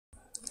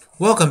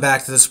Welcome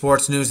back to the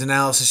Sports News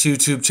Analysis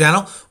YouTube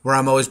channel, where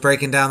I'm always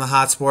breaking down the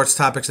hot sports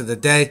topics of the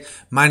day.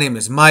 My name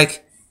is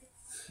Mike.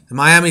 The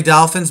Miami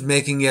Dolphins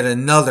making yet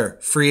another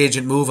free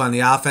agent move on the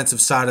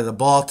offensive side of the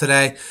ball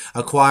today,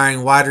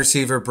 acquiring wide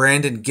receiver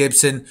Brandon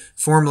Gibson,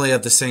 formerly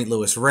of the St.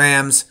 Louis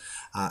Rams.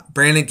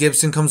 Brandon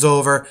Gibson comes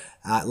over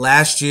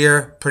last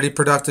year, pretty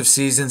productive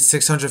season,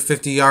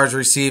 650 yards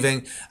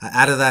receiving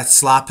out of that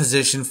slot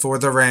position for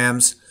the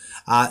Rams.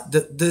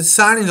 The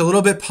signing is a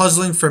little bit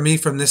puzzling for me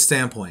from this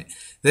standpoint.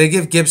 They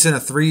give Gibson a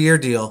 3-year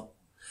deal.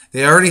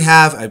 They already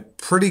have a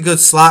pretty good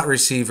slot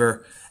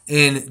receiver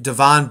in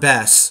Davone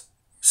Bess.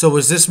 So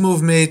was this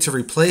move made to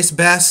replace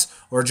Bess,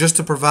 or just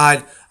to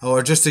provide,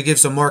 or just to give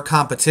some more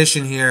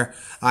competition here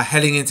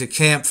heading into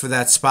camp for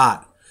that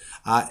spot?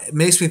 It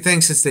makes me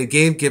think, since they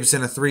gave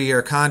Gibson a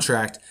 3-year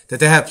contract, that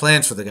they have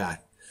plans for the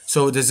guy.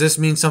 So does this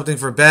mean something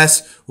for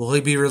Bess? Will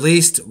he be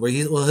released? Will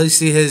he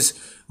see his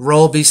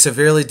role be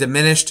severely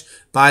diminished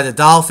by the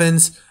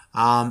Dolphins?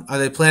 Are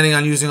they planning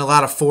on using a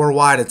lot of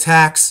 4-wide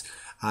attacks?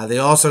 They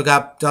also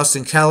got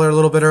Dustin Keller a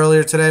little bit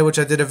earlier today, which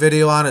I did a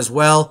video on as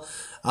well.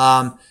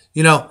 So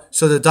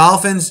the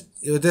Dolphins,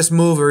 with this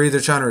move, are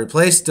either trying to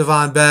replace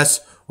Davone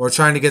Bess or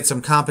trying to get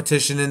some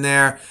competition in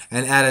there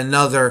and add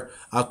another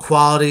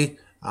quality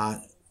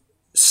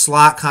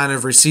slot kind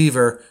of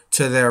receiver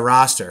to their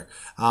roster.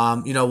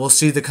 We'll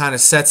see the kind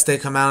of sets they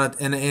come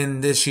out in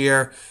this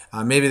year.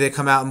 Maybe they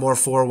come out in more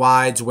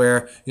 4-wides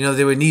where,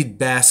 they would need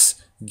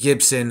Bess,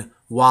 Gibson,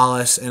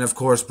 Wallace, and of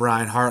course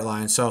Brian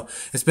Hartline. So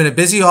it's been a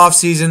busy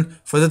offseason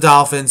for the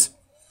Dolphins.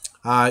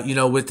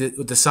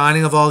 With the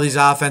signing of all these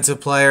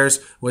offensive players,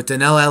 with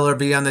Dannell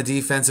Ellerbe on the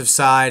defensive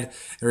side,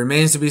 it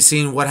remains to be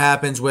seen what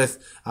happens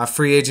with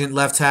free agent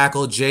left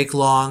tackle Jake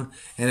Long.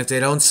 And if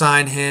they don't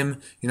sign him,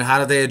 how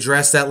do they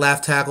address that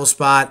left tackle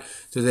spot?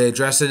 Do they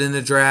address it in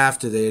the draft?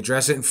 Do they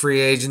address it in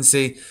free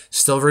agency?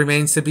 Still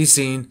remains to be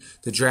seen.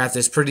 The draft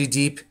is pretty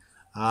deep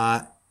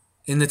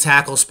in the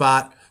tackle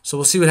spot, so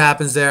we'll see what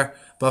happens there.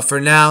 But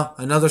for now,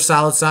 another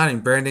solid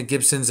signing. Brandon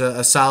Gibson's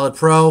a solid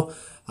pro.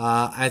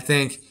 I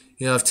think,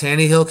 if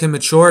Tannehill can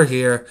mature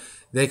here,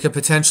 they could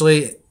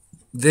potentially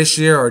this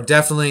year, or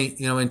definitely,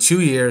 in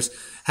 2 years,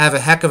 have a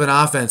heck of an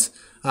offense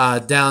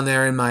down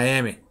there in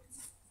Miami.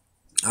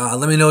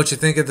 Let me know what you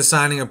think of the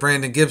signing of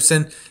Brandon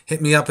Gibson.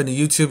 Hit me up in the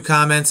YouTube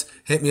comments.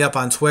 Hit me up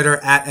on Twitter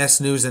at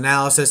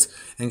SNewsAnalysis.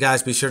 And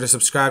guys, be sure to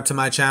subscribe to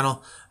my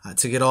channel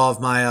to get all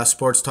of my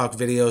sports talk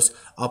videos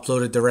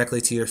uploaded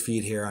directly to your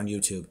feed here on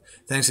YouTube.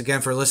 Thanks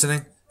again for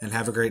listening, and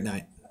have a great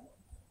night.